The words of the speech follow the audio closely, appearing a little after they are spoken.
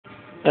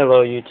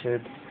Hello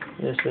YouTube,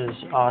 this is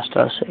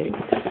Acer.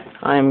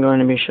 I am going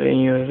to be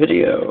showing you a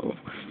video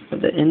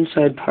of the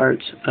inside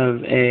parts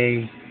of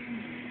a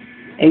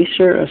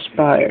Acer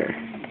Aspire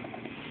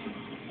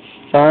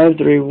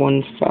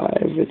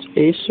 5315. It's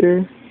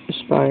Acer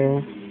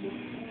Aspire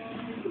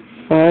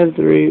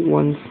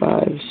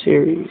 5315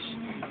 series.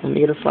 Let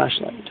me get a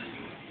flashlight.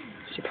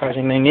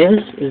 Surprising thing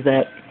is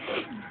that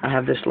I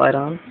have this light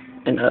on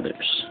and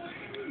others.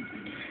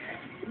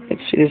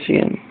 Let's see this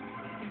again.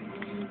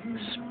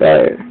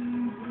 Aspire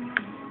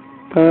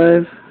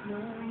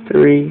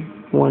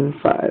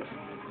 5315.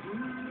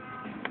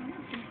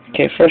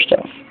 Okay, first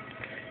off,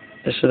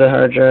 this is the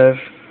hard drive.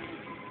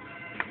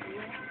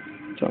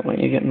 Don't want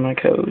you getting my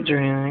codes or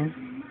anything,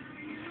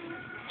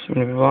 so I'm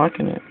going to be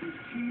blocking it.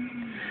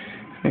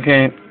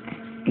 Okay,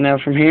 now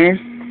from here,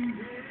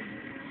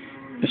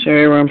 this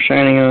area where I'm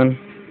shining on,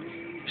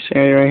 this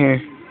area right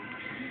here,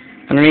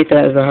 underneath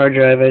that is the hard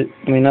drive. I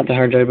mean, not the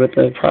hard drive, but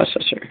the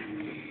processor.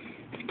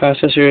 The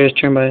processor is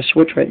turned by a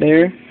switch right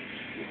there,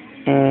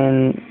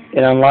 and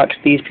it unlocks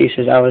these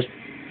pieces.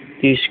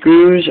 These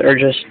screws are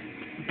just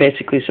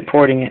basically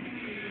supporting it.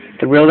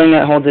 The real thing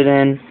that holds it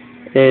in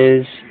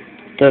is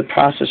the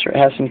processor. It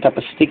has some type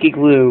of sticky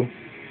glue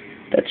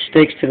that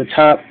sticks to the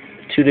top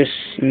to this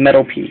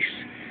metal piece.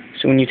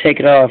 So when you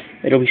take it off,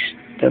 the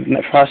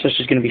processor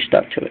is going to be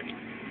stuck to it.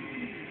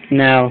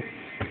 Now,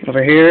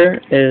 over here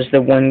is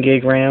the 1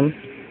 gig RAM.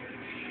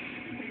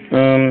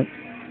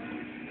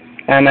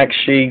 I'm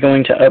actually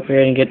going to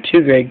upgrade and get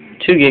 2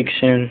 gig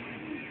soon.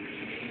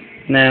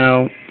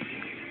 Now,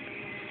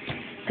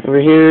 over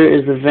here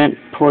is the vent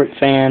port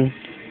fan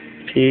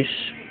piece.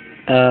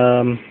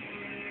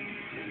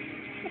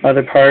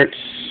 Other parts,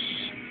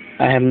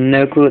 I have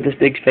no clue what this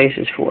big space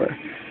is for.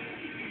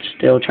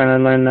 Still trying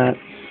to learn that.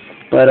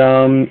 But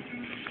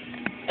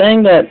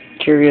thing that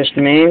curious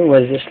to me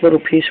was this little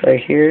piece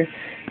right here.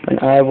 When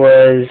I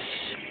was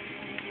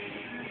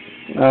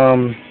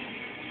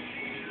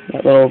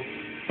that little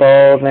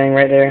ball thing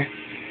right there,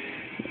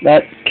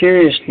 that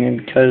curious to me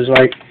because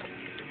like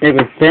it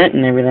was bent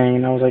and everything,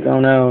 and I was like, oh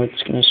no,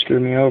 it's gonna screw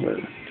me over.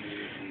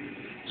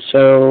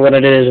 So what I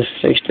did is I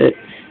fixed it.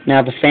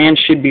 Now the fan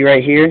should be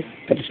right here,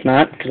 but it's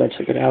not because I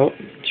took it out.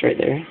 It's right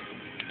there.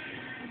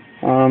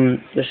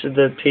 This is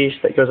the piece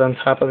that goes on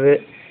top of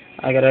it.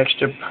 I got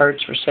extra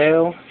parts for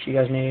sale if you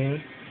guys need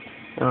any.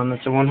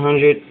 It's a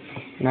 100.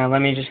 Now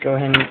let me just go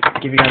ahead and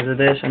give you guys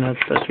this. I know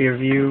it's supposed to be a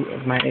review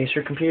of my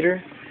Acer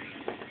computer,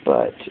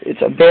 but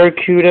it's a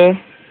Barracuda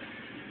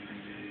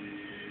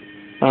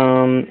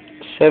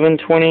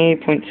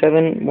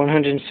 720.7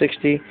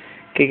 160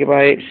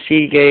 gigabyte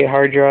Seagate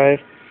hard drive.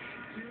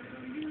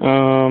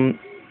 The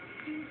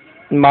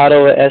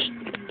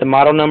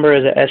model number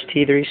is a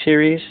ST3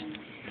 series.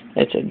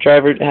 It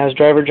has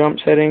driver jump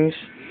settings.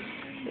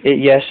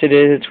 Yes, it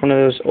is. It's one of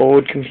those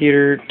old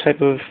computer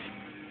type of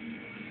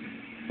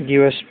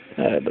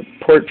the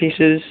port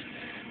pieces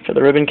for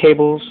the ribbon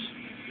cables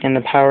and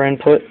the power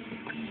input.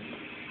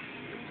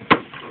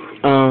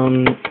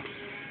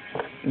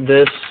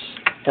 This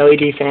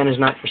LED fan is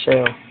not for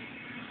sale.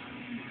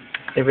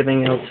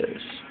 Everything else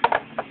is.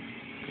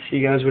 If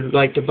you guys would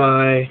like to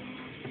buy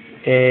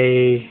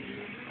a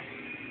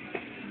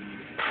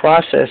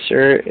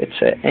processor,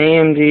 it's an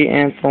AMD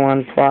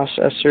Athlon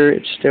processor.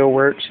 It still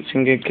works. It's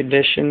in good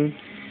condition.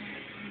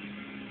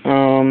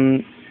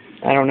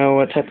 I don't know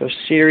what type of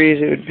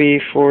series it would be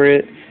for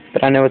it,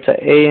 but I know it's an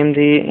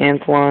AMD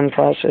Athlon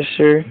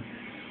processor.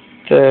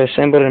 It's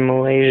assembled in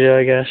Malaysia,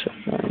 I guess.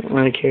 I don't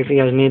really care if you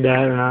guys need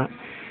that or not.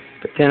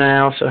 But then I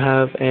also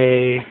have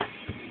a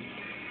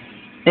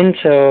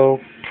Intel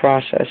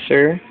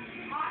processor.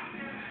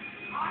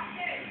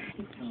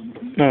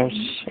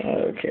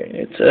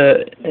 It's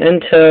a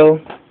Intel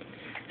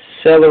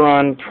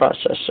Celeron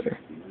processor.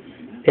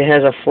 It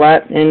has a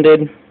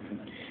flat-ended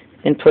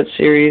input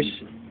series,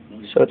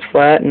 so it's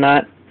flat,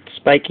 not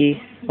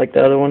spiky like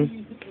the other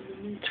one.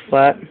 It's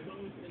flat,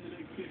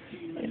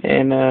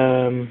 and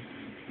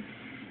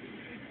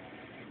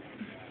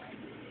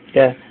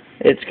yeah,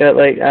 it's got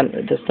like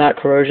it's not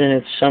corrosion.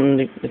 It's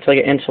something. It's like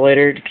an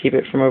insulator to keep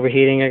it from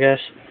overheating, I guess.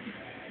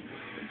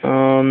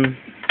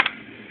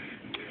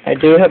 I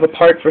do have a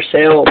part for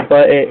sale,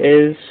 but it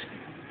is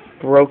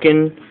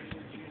broken.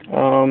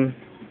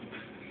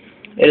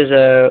 It is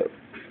a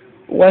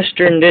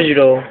Western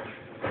Digital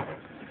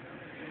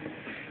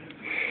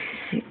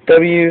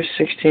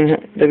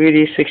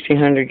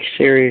WD1600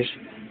 series.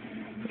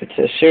 It's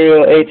a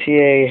serial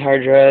ATA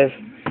hard drive,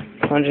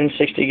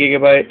 160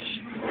 gigabytes.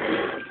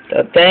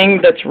 The thing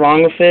that's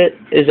wrong with it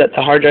is that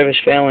the hard drive is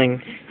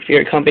failing. If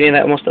you're a company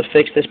that wants to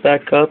fix this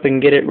back up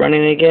and get it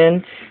running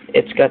again,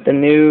 it's got the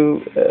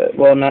new,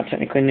 well, not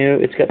technically new,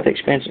 it's got the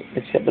expansion,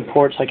 it's got the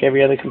ports like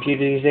every other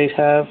computer these days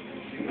have.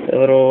 The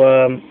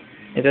little,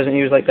 it doesn't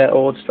use like that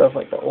old stuff,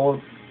 like the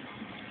old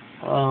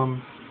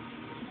hard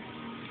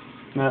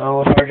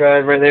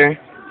drive right there.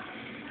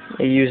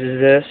 It uses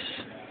this.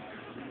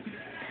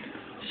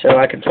 So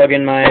I could plug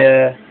in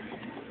my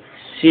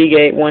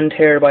Seagate 1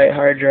 terabyte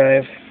hard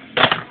drive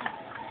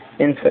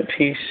input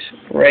piece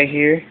right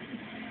here,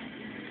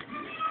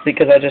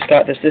 because I just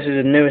got this. This is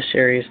the newest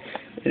series.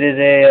 It is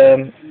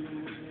a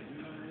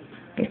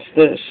it's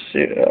this.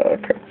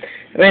 Crap.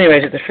 But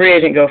anyways, it's a free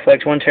agent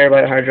GoFlex 1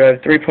 terabyte hard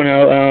drive,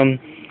 3.0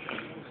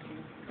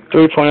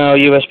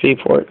 USB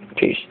port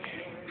piece.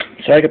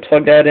 So I could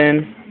plug that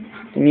in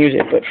and use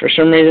it, but for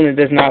some reason it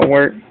does not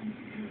work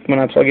when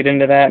I plug it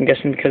into that. I'm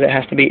guessing because it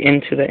has to be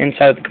into the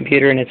inside of the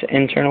computer and it's an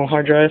internal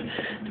hard drive,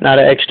 not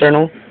an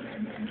external.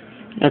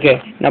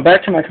 Okay, now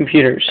back to my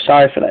computer.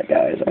 Sorry for that,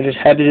 guys. I just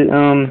had to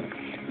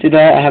do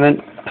that. I haven't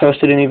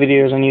posted any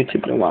videos on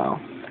YouTube in a while.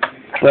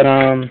 But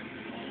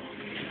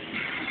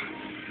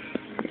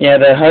yeah,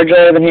 the hard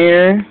drive in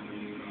here,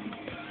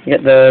 you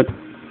get the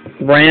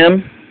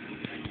RAM,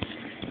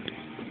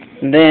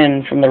 and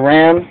then from the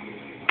RAM,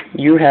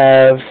 you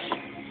have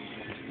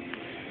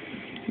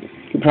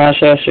your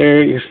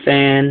processor, your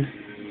fan,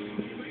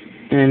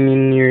 and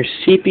then your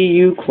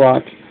CPU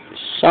clock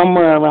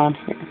somewhere around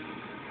here.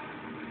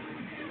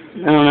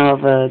 I don't know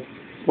if a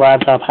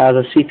laptop has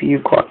a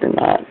CPU clock or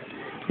not.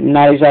 I'm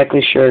not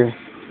exactly sure.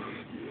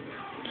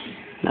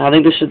 Now, I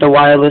think this is the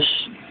wireless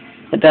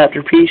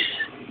adapter piece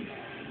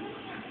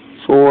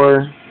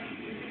for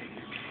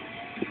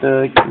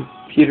the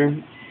computer,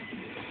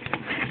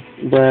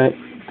 but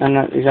I'm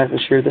not exactly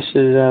sure. This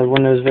is a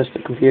Windows Vista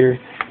computer.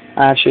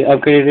 I actually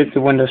upgraded it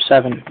to Windows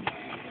 7.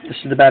 This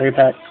is the battery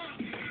pack.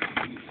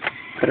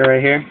 Put it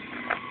right here.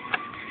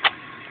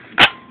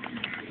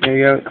 There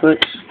you go, it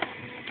clicks.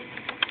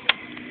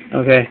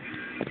 Okay,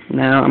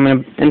 now I'm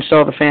going to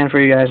install the fan for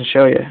you guys and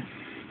show you.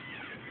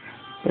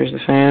 There's the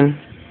fan.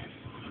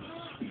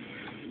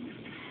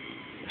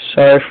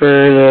 Sorry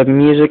for the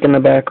music in the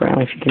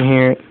background if you can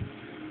hear it.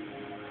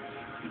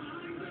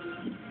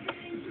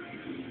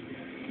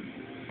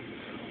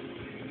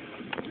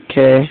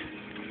 Okay,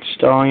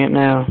 installing it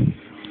now.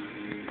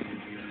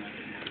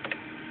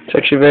 It's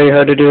actually very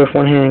hard to do with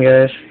one hand,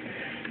 guys.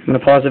 I'm going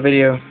to pause the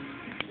video.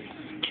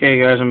 Okay,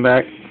 guys, I'm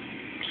back.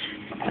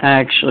 I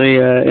actually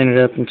ended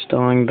up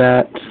installing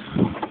that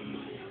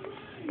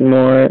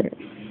more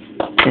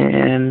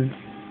and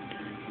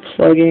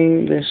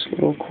plugging this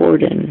little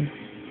cord in.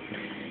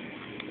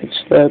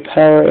 It's the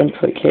power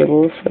input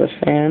cable for the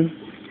fan.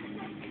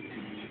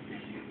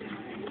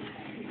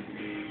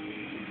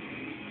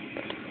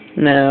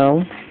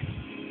 Now,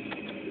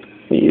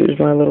 we use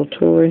my little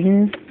tool right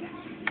here.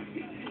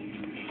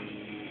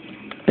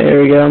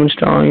 There we go, I'm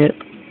installing it.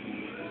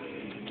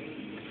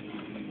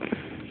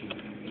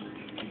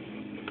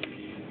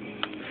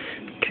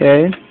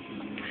 Okay,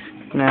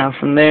 now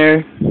from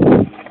there,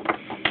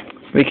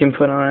 we can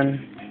put on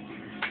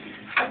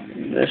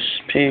this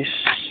piece.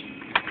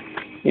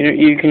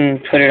 You can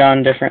put it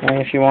on differently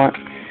if you want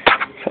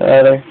for the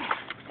other,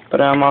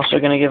 but I'm also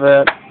going to give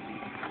a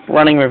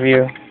running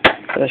review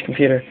for this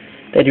computer.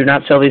 They do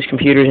not sell these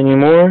computers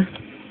anymore.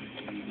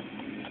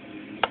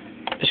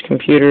 This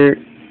computer,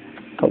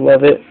 I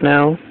love it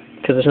now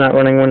because it's not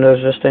running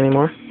Windows Vista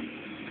anymore.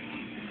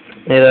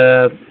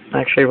 It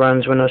actually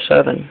runs Windows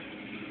 7.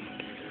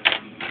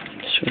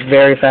 It's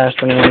very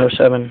fast running Windows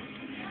 7.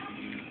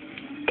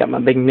 Got my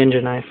big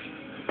ninja knife.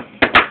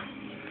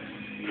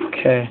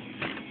 Okay.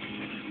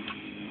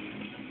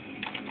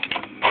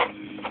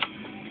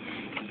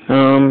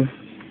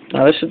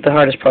 Now this is the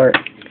hardest part.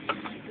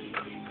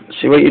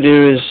 See, what you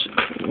do is,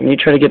 when you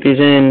try to get these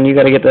in, you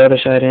got to get the other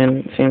side in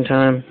at the same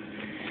time.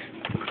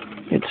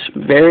 It's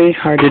very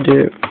hard to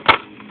do,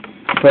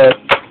 but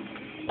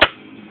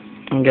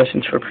I'm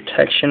guessing it's for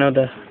protection of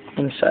the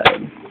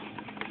inside.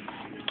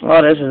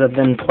 Oh, this is a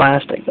thin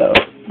plastic, though.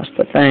 That's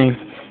the thing.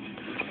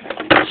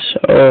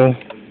 So,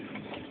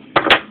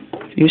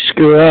 if you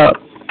screw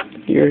up,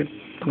 you're,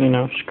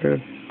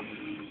 screwed.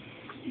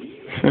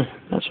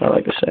 That's what I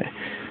like to say.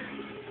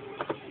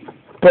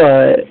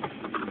 But,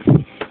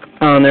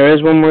 there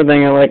is one more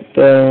thing I like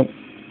to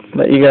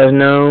let you guys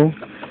know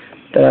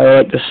that I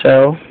like to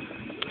sell.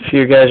 If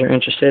you guys are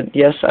interested,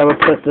 yes, I would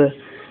put the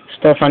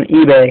stuff on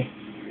eBay,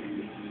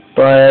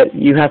 but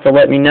you have to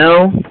let me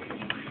know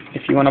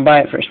if you want to buy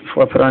it first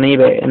before I put it on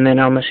eBay, and then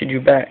I'll message you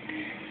back.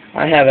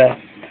 I have a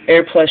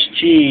Air Plus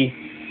G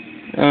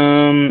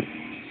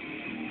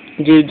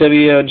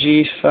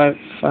GWLG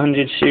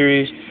 500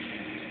 series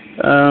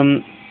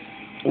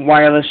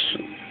wireless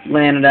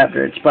LAN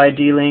adapter. It's by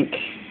D-Link.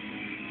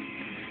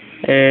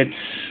 It's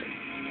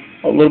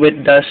a little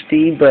bit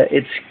dusty, but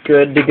it's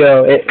good to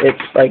go.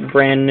 It's like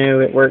brand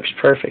new. It works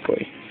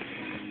perfectly.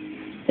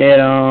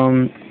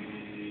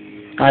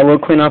 I will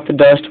clean off the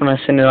dust when I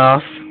send it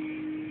off,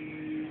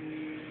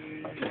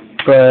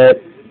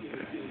 but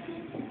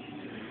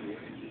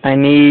I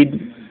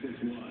need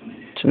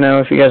to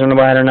know if you guys want to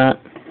buy it or not.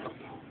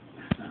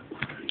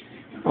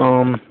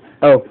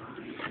 Oh,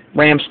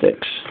 RAM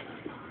sticks.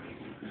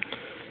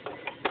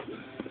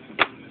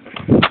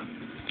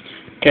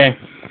 Okay.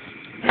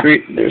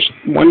 There's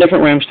one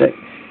different RAM stick.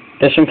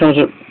 This one comes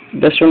with,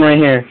 this one right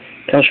here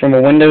comes from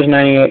a Windows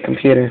 98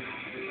 computer.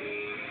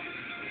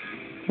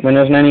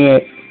 Windows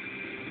 98.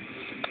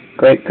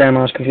 Great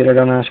grandma's computer,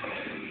 don't ask.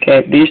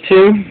 Okay, these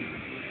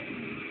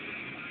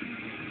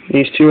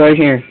two right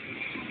here,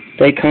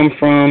 they come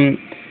from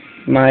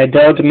my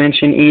Dell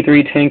Dimension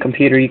E310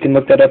 computer. You can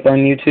look that up on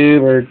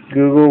YouTube or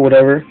Google,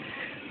 whatever,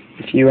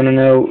 if you want to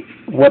know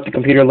what the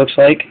computer looks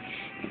like.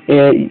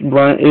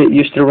 It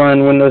used to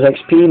run Windows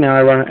XP. Now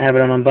I have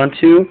it on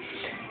Ubuntu.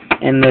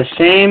 And the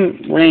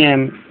same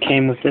RAM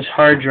came with this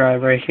hard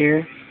drive right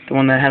here, the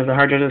one that has the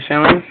hard drive that's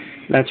failing.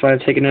 That's why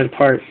I've taken it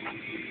apart.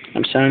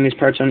 I'm selling these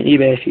parts on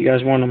eBay if you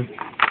guys want them.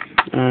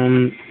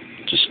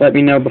 Just let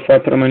me know before I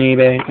put them on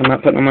eBay. I'm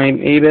not putting them on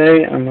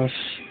eBay unless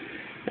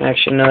I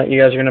actually know that you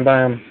guys are going to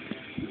buy them.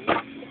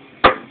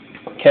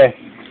 Okay.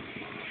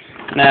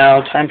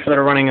 Now, time for the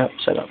running up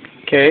setup.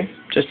 Okay,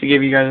 just to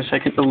give you guys a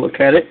second to look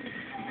at it.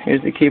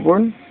 Here's the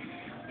keyboard.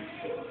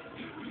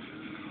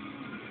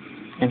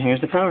 And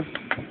here's the power.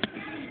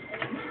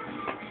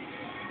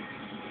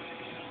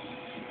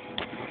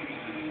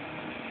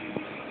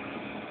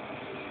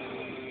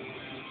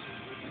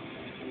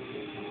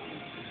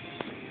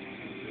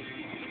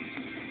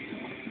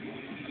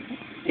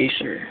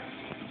 Acer.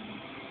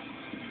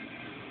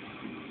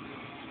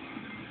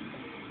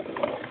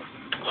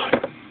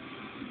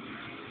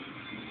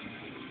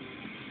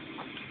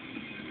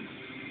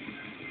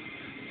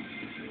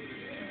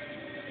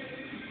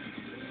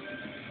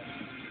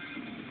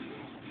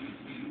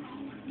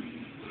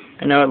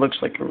 I know it looks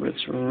like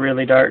it's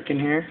really dark in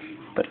here,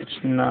 but it's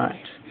not.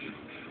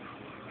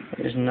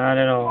 It is not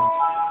at all.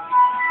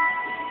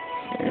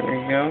 There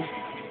we go.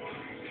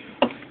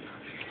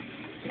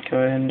 Go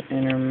ahead and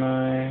enter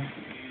my...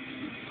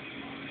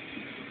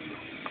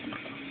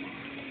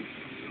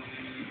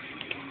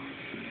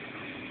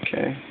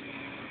 Okay.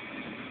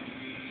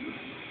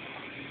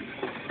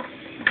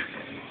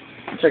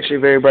 It's actually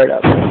very bright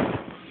out.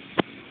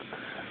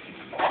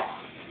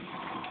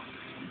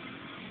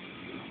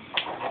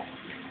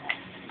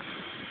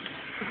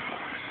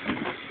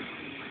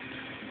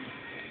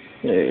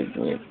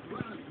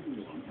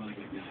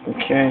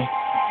 Okay.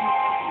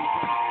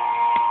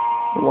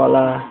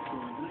 Voila.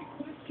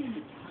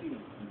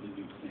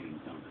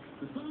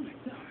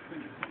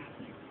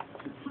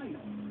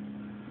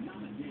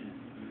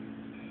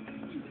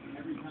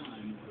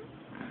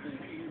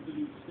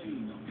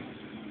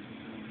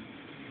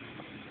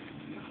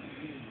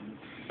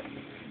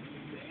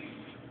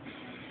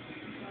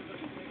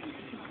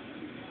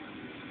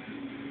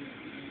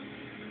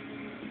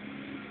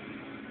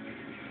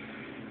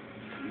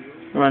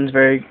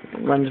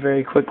 Runs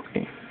very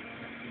quickly.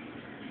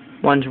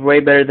 Runs way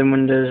better than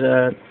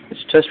Windows.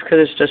 It's just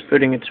because it's just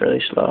booting, it's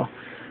really slow.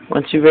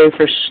 Once you very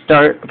first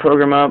start a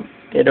program up,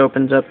 it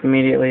opens up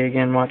immediately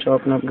again. Watch, I'll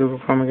open up Google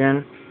Chrome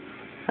again.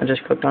 I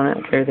just clicked on it.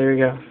 Okay, there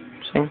you go.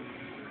 See?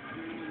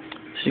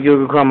 This is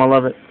Google Chrome. I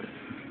love it.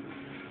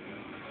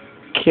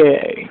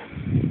 Okay.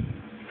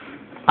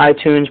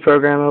 iTunes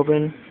program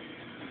open.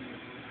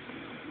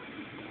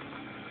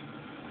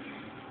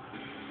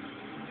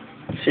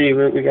 Let's see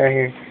what we got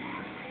here.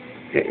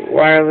 Okay,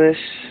 wireless.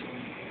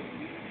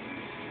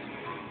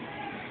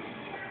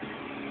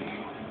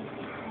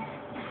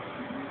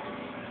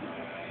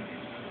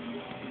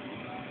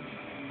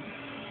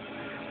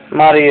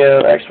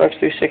 Audio, Xbox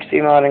 360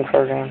 modding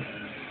program.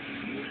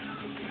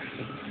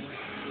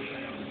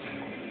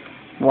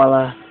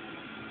 Voila.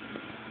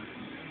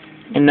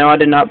 And no, I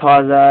did not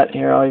pause that.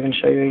 Here, I'll even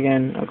show you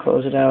again. I'll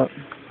close it out.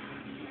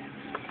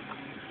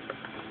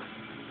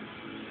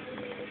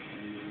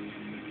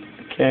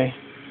 Okay.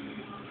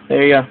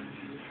 There you go.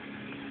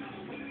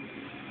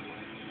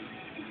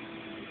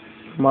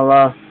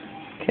 Voila.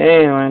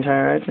 Okay, my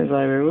entire iTunes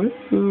library.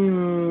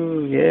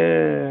 Woohoo!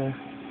 Yeah.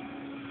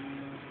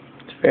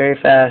 Very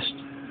fast.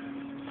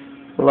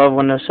 Love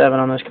Windows 7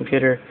 on this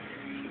computer.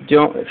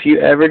 If you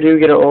ever do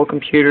get an old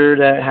computer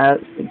that has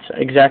it's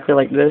exactly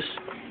like this,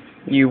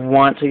 you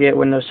want to get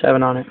Windows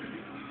 7 on it.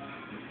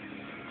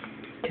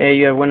 Okay,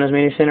 you have Windows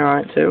Media Center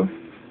on it too.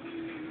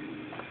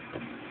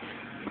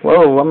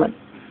 Whoa, I'm at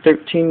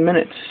 13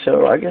 minutes,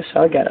 so I guess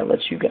I gotta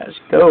let you guys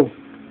go.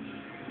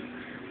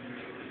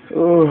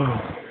 Ooh.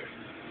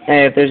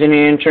 Hey, if there's any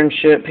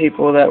internship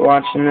people that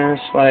watching this,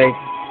 like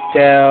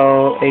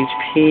Dell,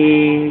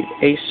 HP,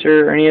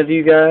 Acer, or any of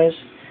you guys,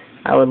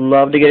 I would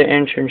love to get an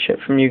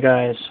internship from you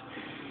guys.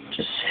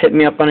 Just hit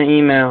me up on an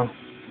email.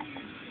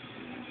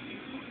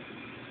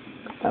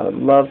 I would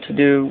love to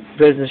do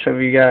business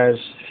with you guys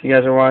if you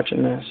guys are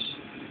watching this.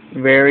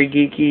 Very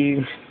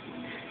geeky.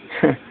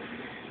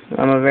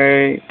 I'm a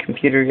very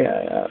computer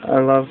guy. I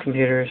love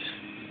computers.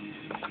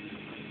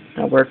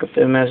 I work with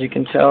them, as you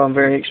can tell. I'm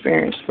very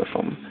experienced with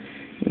them.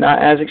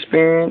 Not as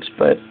experienced,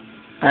 but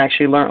I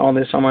actually learned all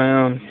this on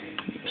my own.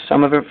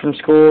 Some of it from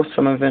school,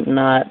 some of it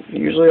not.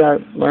 Usually I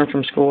learn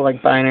from school,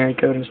 like binary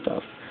code and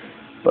stuff.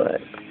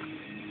 But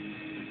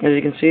as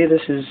you can see,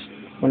 this is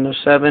Windows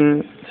 7.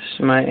 This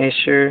is my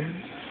Acer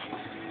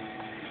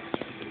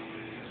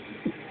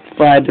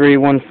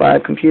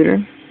 5315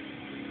 computer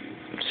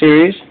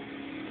series.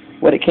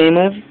 What it came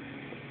with,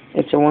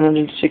 it's a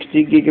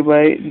 160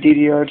 gigabyte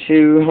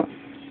DDR2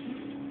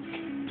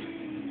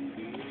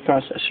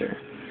 processor.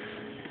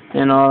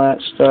 And all that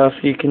stuff,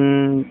 you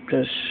can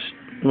just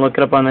look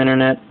it up on the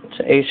internet. It's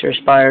an Acer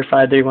Aspire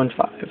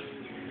 5315.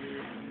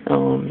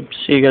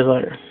 See you guys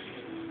later.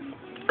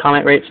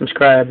 Comment, rate,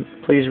 subscribe.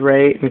 Please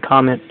rate and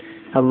comment.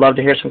 I'd love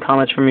to hear some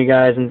comments from you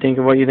guys and think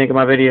of what you think of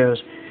my videos.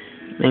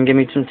 And give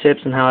me some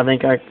tips on how I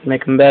think I can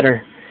make them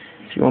better.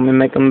 If you want me to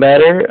make them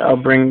better, I'll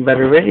bring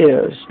better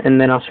videos. And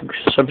then I'll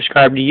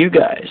subscribe to you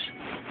guys.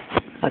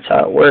 That's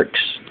how it works.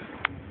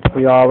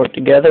 We all work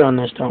together on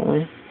this, don't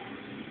we?